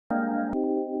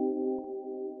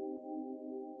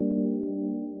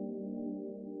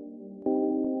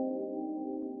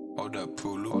Hold up,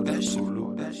 Pulu, that shit.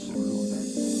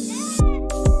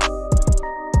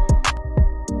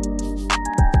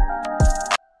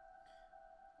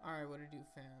 Alright, what it do,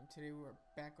 fam? Today we're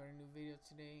back on a new video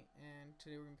today, and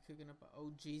today we're gonna be cooking up an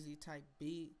Ohgeesy type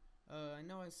beat. I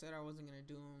know I said I wasn't gonna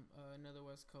do another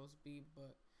West Coast beat,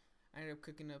 but I ended up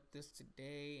cooking up this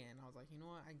today, and I was like, you know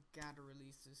what, I gotta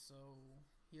release this. So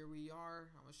here we are.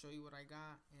 I'm gonna show you what I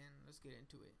got, and let's get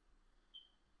into it.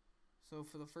 So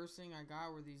for the first thing I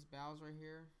got were these bells right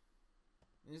here.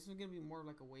 And this is gonna be more of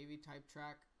like a wavy type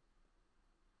track,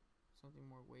 something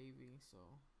more wavy. So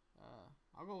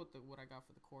I'll go with what I got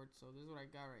for the chords. So this is what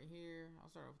I got right here. I'll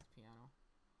start off with the piano.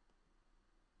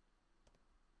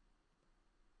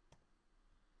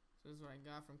 So this is what I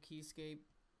got from Keyscape.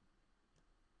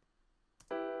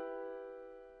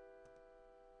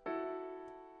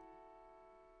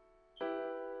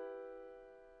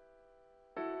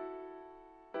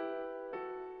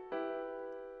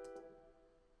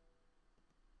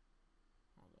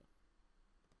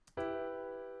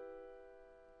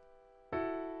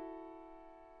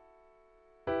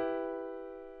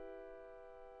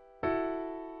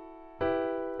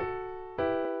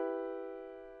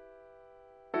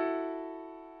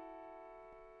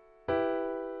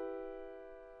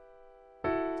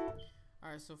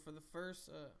 Alright, so for the first,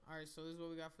 alright, so this is what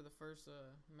we got for the first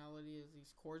melody is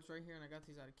these chords right here, and I got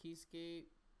these out of Keyscape.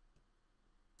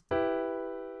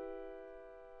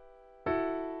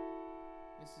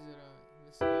 This is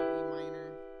the scale E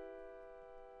minor.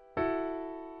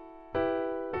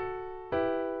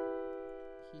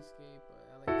 Keyscape,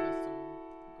 LA Custom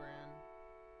Grand.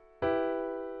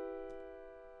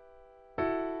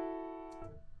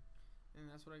 And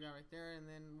that's what I got right there. And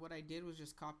then what I did was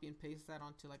just copy and paste that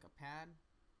onto like a pad.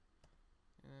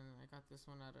 And I got this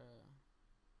one at a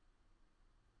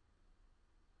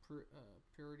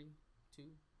Purity 2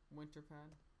 winter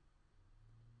pad.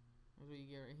 That's what you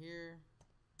get right here.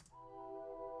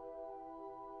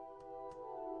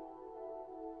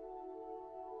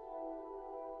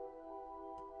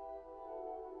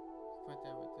 Put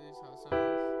that with this, how it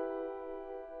sounds.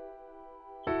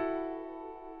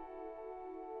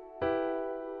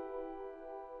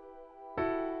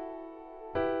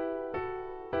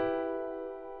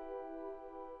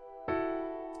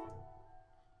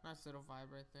 Nice little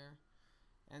vibe right there.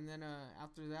 And then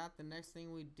after that, the next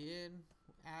thing we did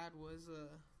add was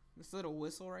this little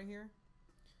whistle right here.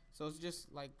 So it's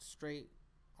just like straight,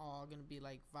 all gonna be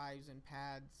like vibes and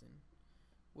pads and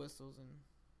whistles and,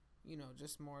 you know,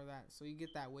 just more of that. So you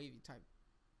get that wavy type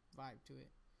vibe to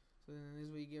it. So then this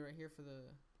is what you get right here for the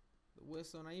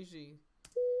whistle. And I use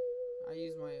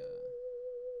my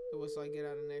the whistle I get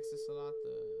out of Nexus a lot.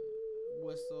 The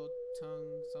whistle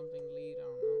tongue something lead, I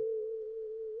don't know.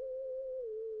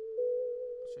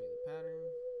 Show you the pattern,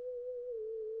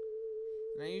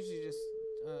 and I usually just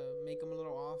make them a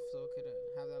little off so it could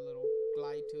have that little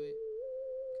glide to it,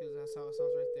 because that's how it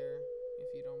sounds right there.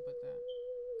 If you don't put that,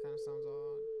 kind of sounds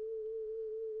odd.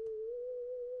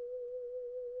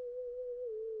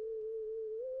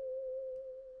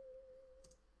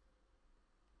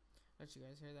 Let you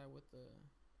guys hear that with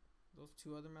those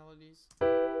two other melodies.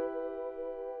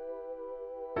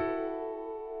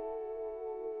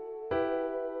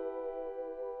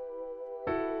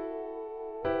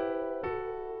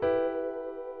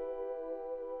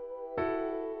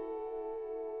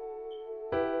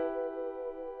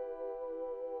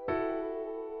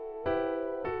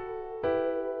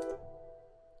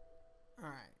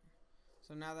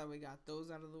 So now that we got those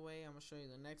out of the way, I'm going to show you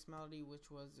the next melody, which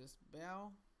was this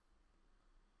bell.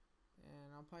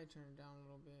 And I'll probably turn it down a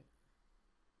little bit.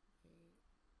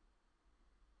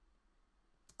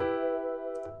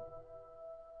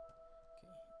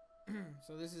 Okay.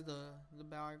 So this is the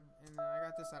bell, and I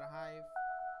got this out of Hive.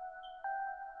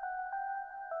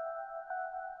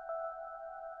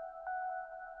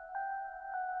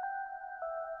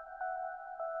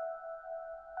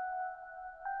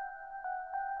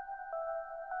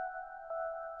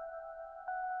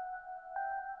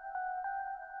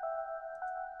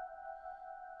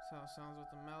 That's how it sounds with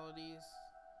the melodies.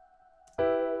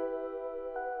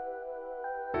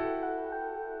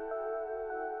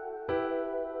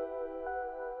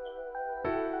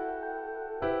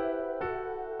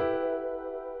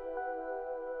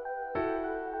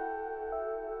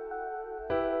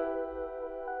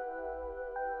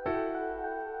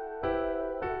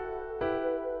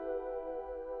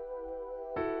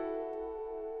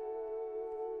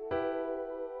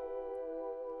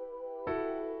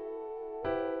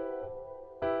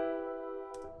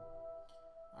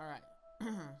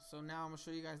 So now I'm gonna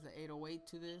show you guys the 808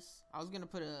 to this. I was gonna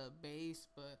put a bass,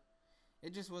 but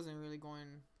it just wasn't really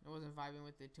going. I wasn't vibing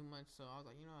with it too much, so I was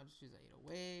like, you know, I'll just use the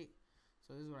 808.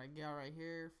 So this is what I got right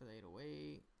here for the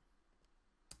 808.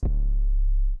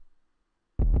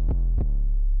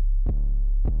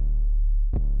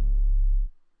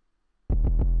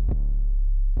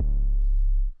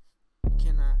 You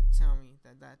cannot tell me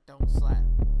that don't slap.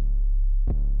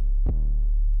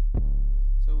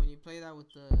 So when you play that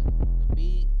with the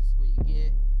Beatz, what you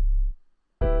get.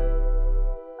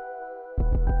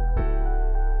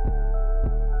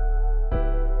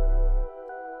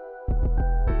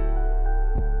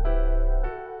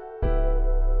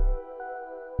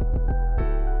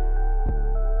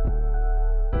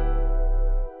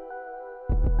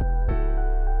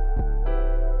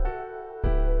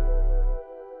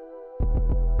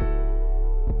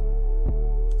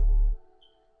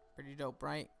 Pretty dope,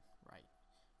 right? Right.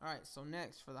 Alright, so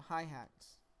next for the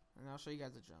hi-hats. And I'll show you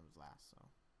guys the drums last. So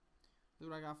this is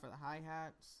what I got for the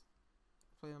hi-hats.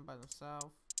 Play them by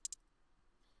themselves.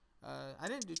 I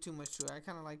didn't do too much to it. I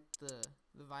kinda liked the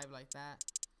vibe like that.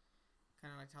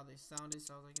 Kinda liked how they sounded,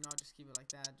 so I was like, you know, I'll just keep it like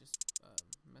that. Just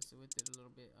mess it with it a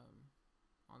little bit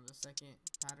on the second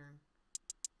pattern.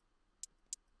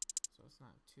 So it's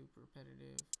not too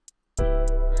repetitive. But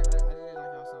I didn't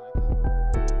like how it sounded like that.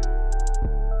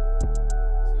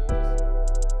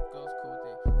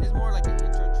 This is more like an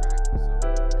intro track, so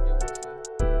I do want to.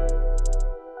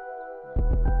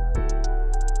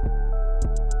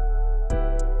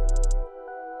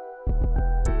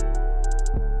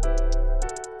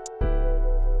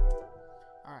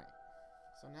 Alright,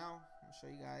 so now I'm gonna show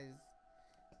you guys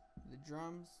the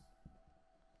drums.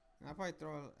 And I'll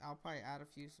probably add a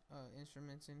few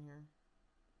instruments in here.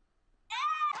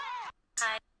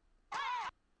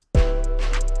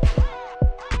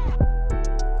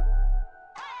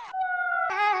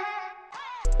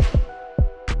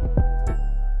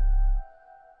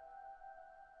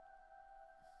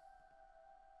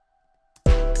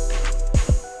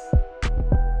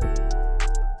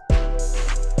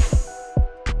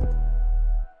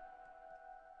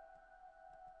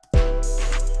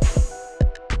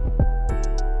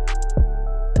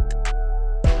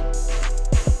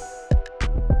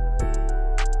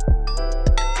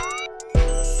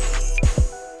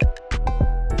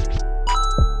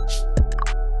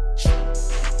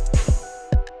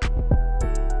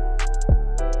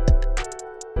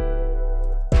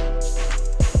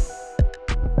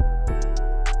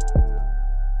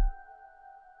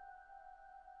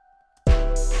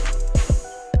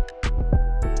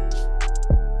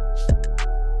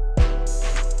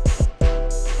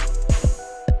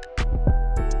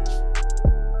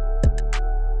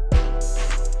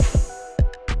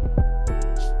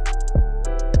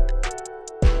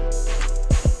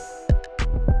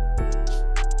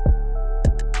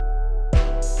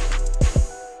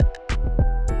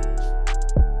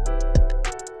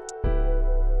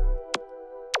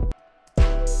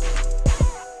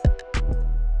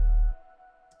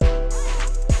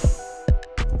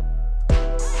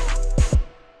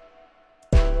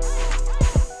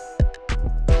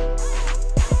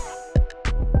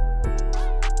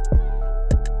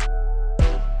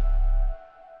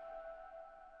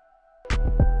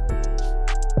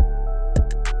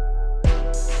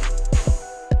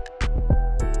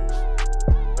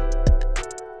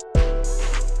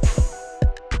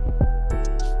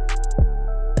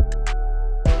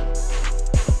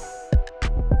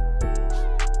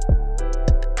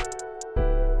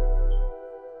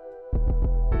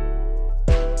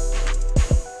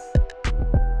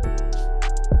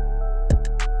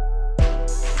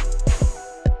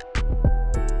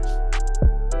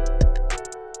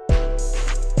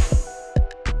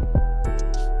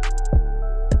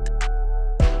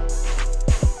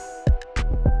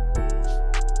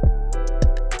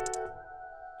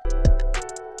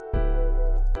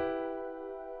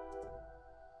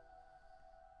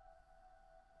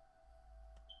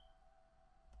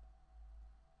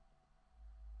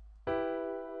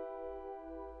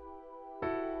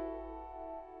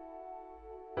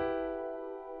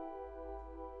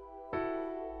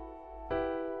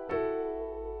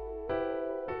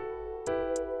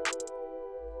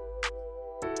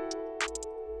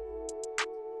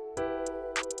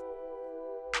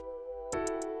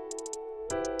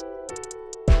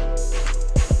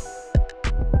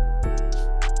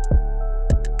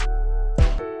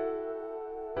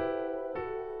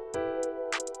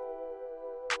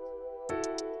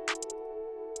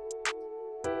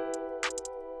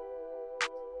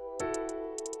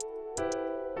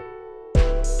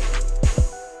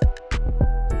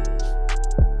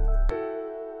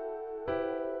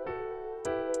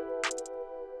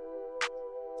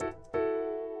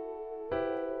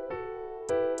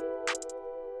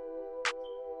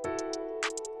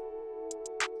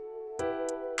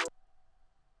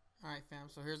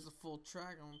 full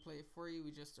track. I'm gonna play it for you.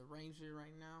 We just arranged it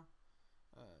right now.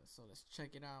 So let's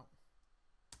check it out.